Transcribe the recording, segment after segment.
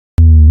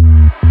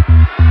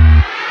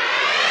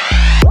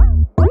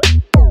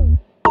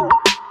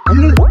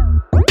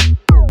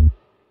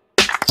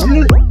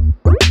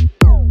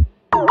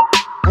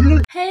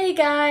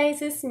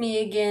guys, it's me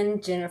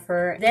again,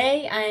 Jennifer.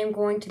 Today I am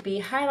going to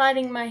be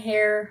highlighting my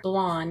hair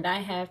blonde. I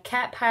have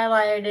cap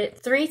highlighted it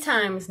 3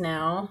 times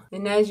now,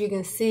 and as you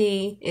can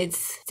see, it's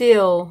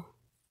still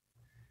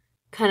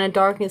kind of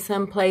dark in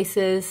some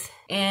places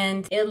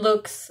and it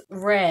looks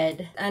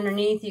red.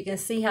 Underneath you can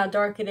see how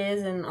dark it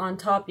is, and on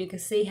top you can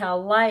see how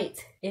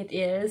light it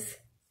is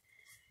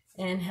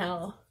and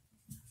how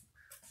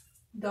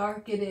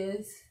dark it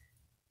is.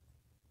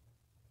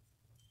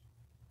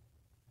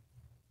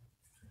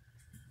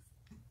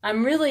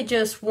 I'm really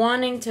just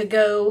wanting to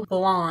go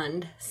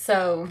blonde,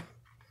 so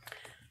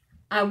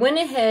I went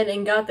ahead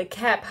and got the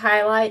cap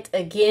highlight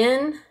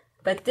again,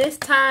 but this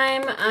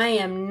time I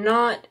am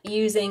not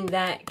using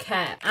that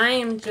cap. I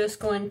am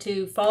just going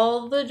to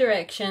follow the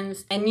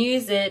directions and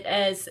use it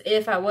as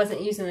if I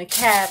wasn't using the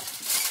cap,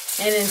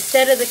 and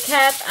instead of the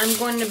cap I'm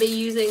going to be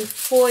using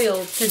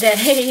foil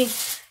today.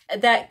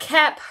 That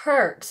cap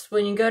hurts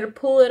when you go to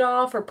pull it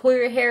off or pull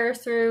your hair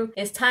through.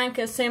 It's time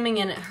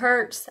consuming and it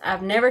hurts.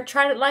 I've never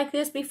tried it like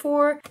this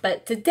before,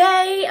 but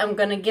today I'm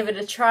gonna give it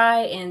a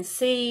try and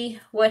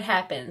see what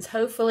happens.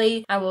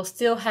 Hopefully I will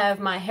still have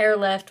my hair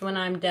left when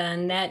I'm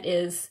done. That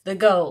is the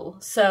goal.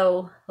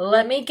 So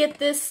let me get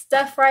this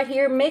stuff right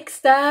here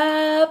mixed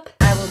up.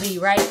 I will be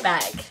right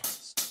back.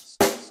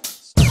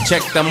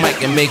 Check the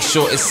mic and make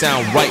sure it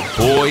sound right,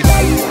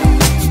 boys.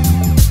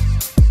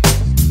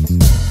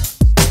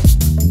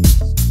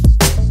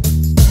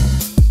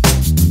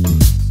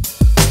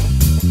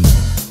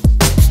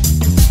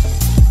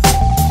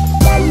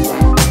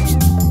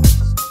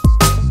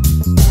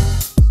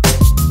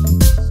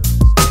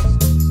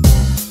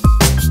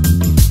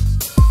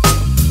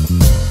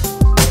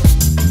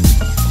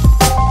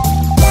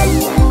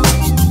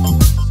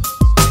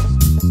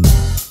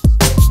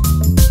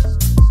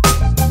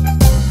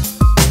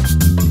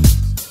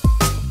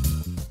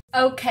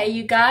 Okay,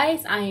 you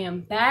guys, I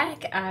am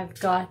back. I've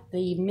got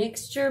the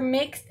mixture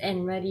mixed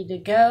and ready to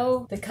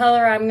go. The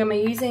color I'm going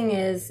to be using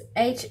is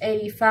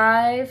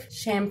H85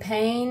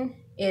 Champagne.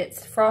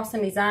 It's Frost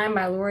and Design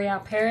by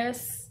L'Oreal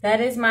Paris.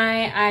 That is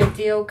my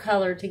ideal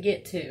color to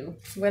get to.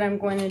 What I'm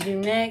going to do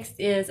next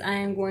is I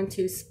am going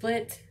to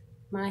split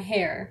my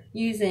hair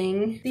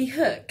using the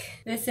hook,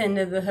 this end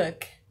of the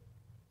hook.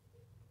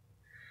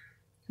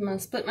 I'm going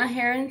to split my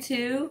hair in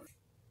 2.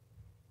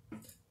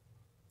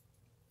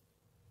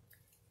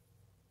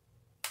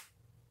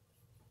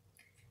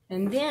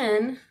 And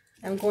then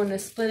I'm going to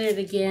split it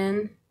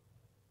again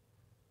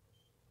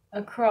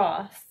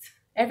across.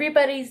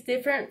 Everybody's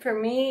different. For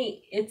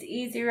me, it's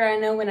easier, I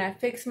know, when I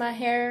fix my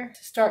hair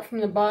to start from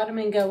the bottom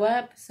and go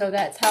up. So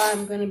that's how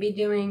I'm going to be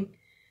doing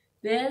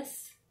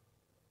this.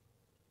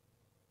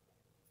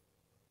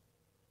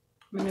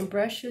 I'm going to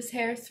brush this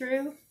hair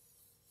through.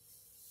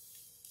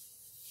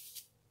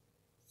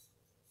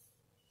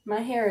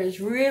 My hair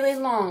is really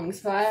long,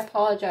 so I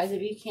apologize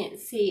if you can't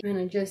see. I'm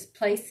going to just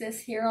place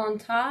this here on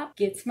top.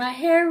 Gets my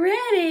hair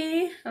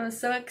ready. I'm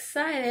so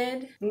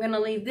excited. I'm going to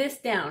leave this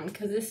down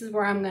because this is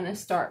where I'm going to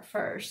start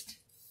first.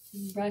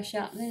 Brush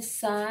out this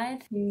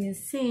side. You can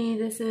see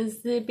this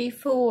is the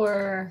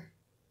before.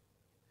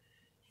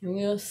 And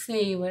we'll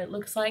see what it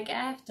looks like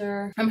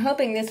after. I'm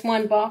hoping this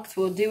one box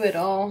will do it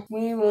all.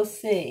 We will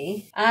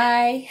see.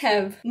 I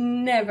have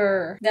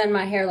never done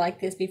my hair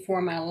like this before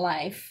in my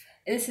life.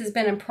 This has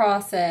been a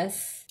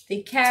process.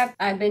 The cap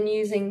I've been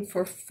using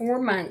for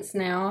 4 months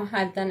now.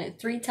 I've done it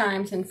 3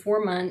 times in 4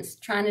 months,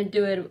 trying to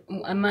do it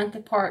a month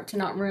apart to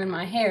not ruin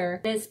my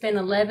hair. It's been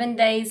 11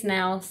 days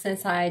now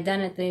since I done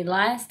it the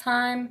last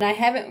time. I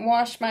haven't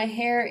washed my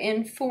hair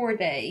in 4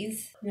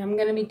 days. And I'm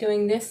going to be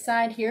doing this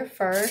side here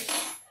first.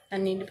 I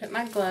need to put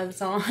my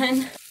gloves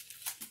on.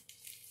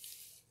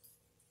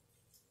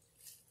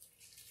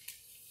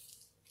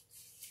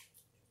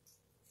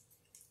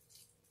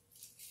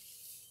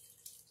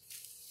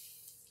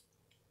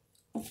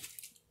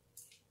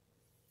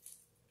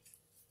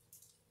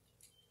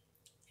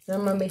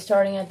 I'm going to be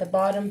starting at the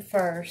bottom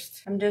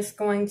first. I'm just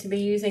going to be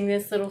using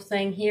this little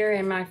thing here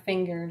in my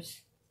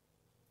fingers.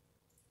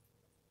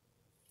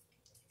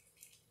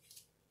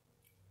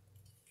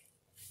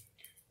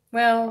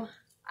 Well,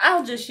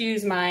 I'll just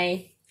use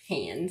my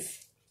hands.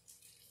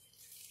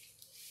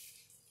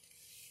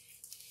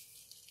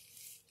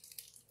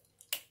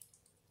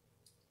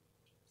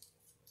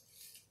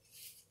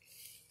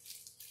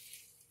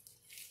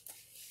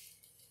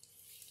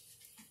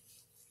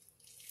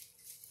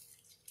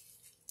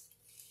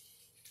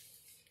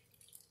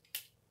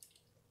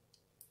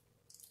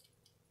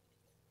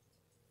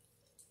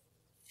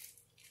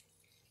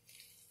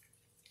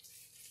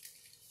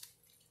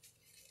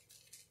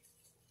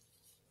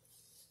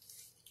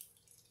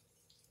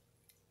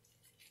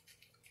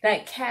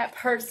 That cap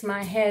hurts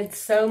my head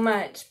so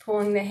much,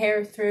 pulling the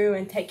hair through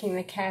and taking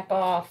the cap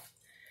off,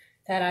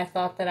 that I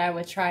thought that I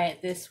would try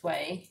it this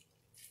way.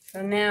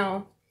 So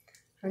now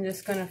I'm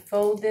just going to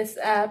fold this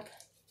up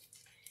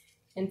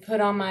and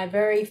put on my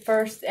very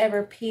first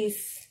ever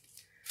piece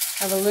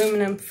of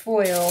aluminum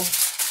foil.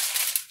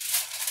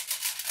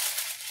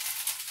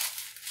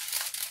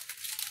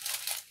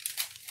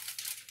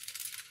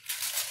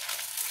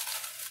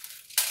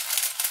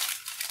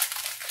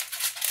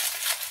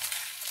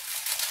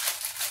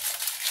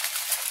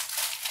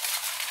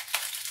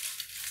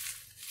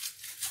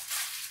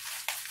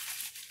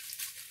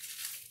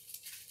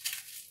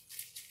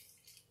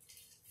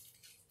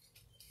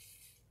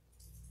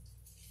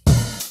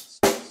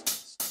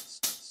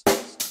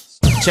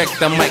 Check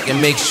the mic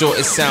and make sure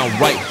it sound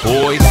right,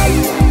 boys.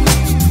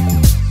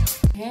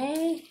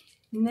 Okay,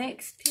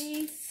 next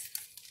piece.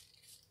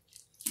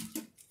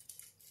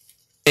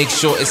 Make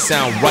sure it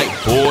sound right,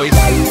 boys.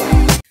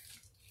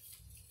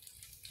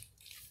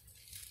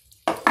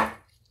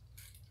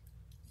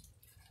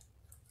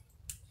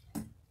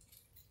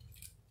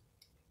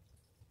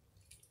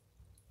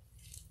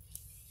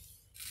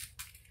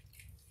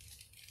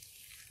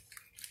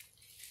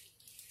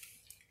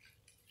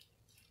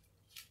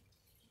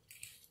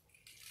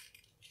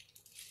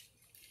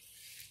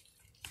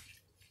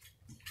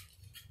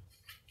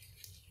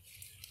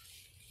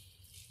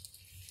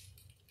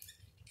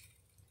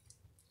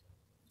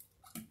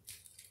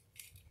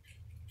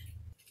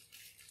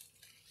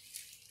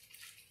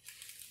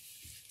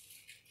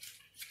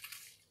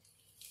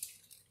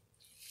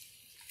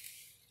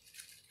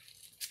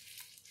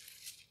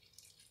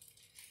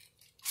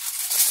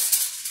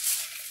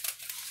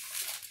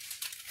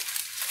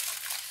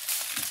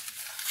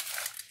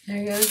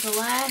 There goes the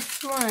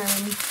last one.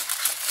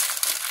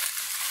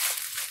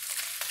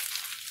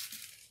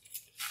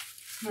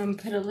 I'm going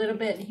to put a little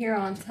bit here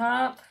on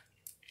top.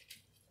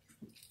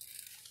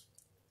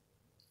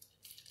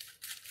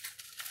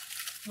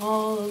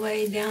 All the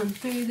way down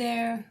through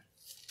there.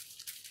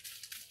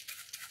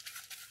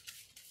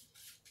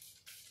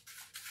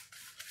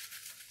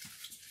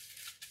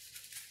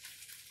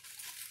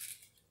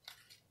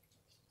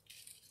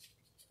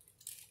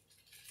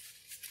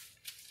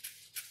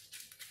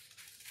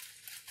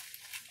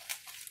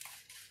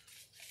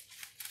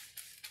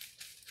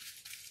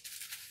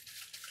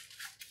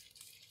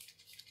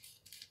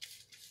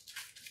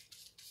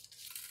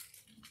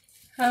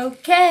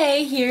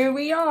 Okay, here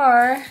we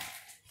are.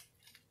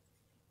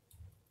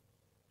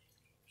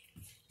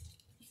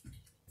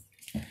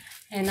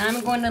 And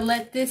I'm going to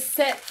let this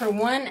set for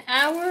 1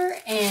 hour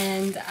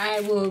and I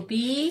will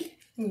be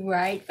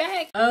right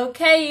back.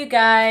 Okay, you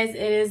guys,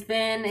 it has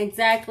been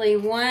exactly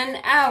 1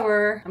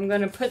 hour. I'm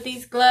going to put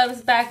these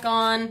gloves back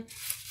on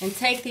and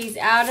take these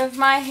out of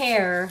my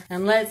hair.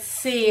 And let's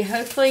see,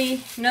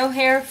 hopefully no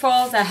hair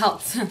falls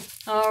out.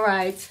 All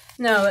right.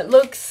 No, it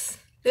looks...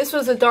 This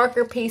was a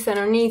darker piece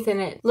underneath and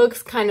it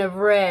looks kind of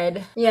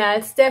red. Yeah,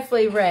 it's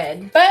definitely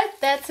red. But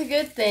that's a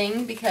good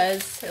thing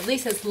because at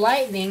least it's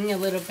lightening a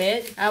little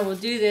bit. I will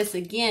do this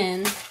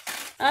again.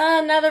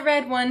 Another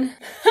red one.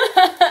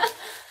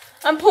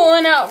 I'm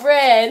pulling out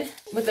red.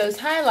 With those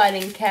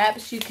highlighting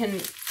caps, you can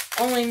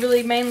only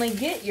really mainly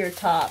get your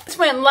top. This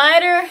went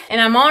lighter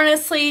and I'm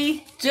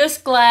honestly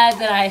just glad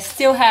that I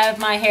still have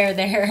my hair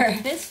there.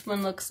 This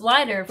one looks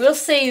lighter. We'll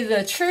see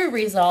the true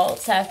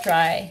results after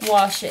I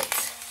wash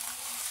it.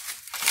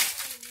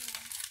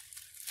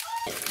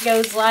 It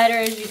goes lighter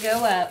as you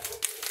go up.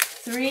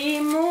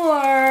 3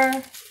 more.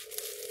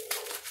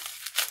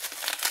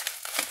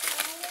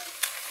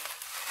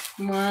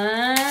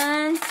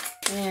 1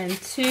 and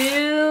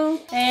 2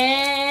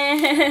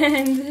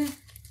 and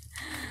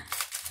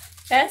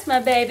that's my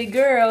baby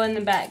girl in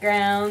the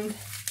background.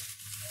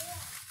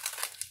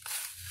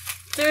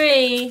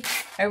 3.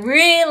 I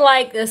really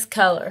like this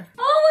color.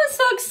 Oh, I'm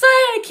so excited.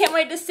 I can't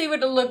wait to see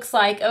what it looks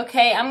like.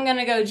 Okay, I'm going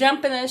to go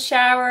jump in the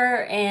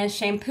shower and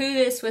shampoo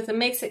this with the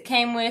mix it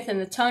came with and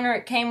the toner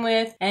it came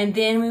with. And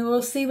then we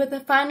will see what the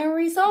final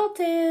result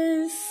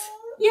is.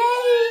 Yay!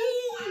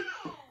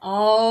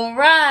 All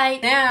right,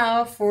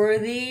 now for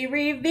the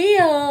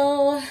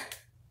reveal.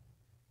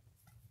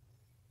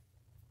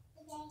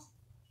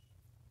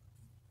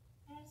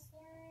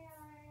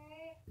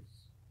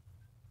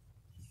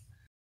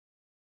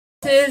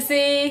 This is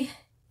the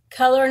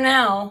color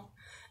now.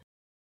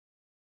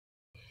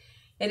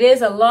 It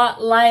is a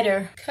lot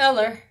lighter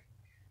color.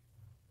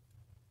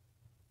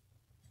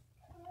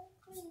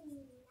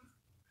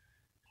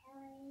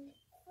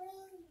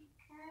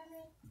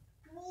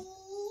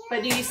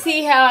 But do you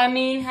see how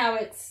how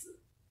it's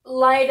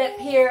light up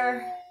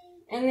here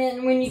and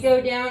then when you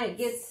go down it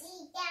gets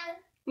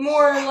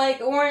more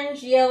like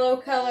orange yellow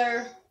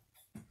color.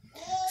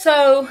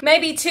 So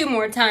maybe 2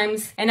 more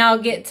times and I'll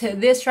get to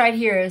this right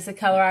here is the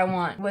color I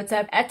want. What's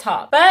up at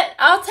top. But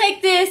I'll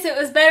take this. It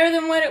was better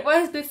than what it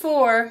was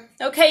before.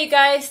 Okay, you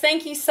guys,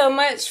 thank you so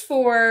much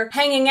for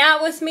hanging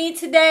out with me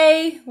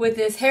today with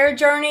this hair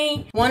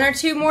journey. 1 or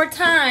 2 more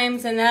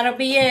times and that'll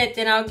be it.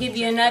 And I'll give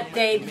you an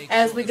update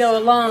as we go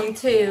along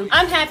too.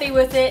 I'm happy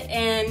with it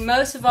and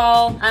most of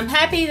all, I'm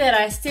happy that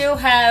I still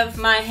have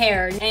my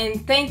hair.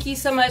 And thank you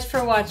so much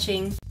for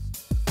watching.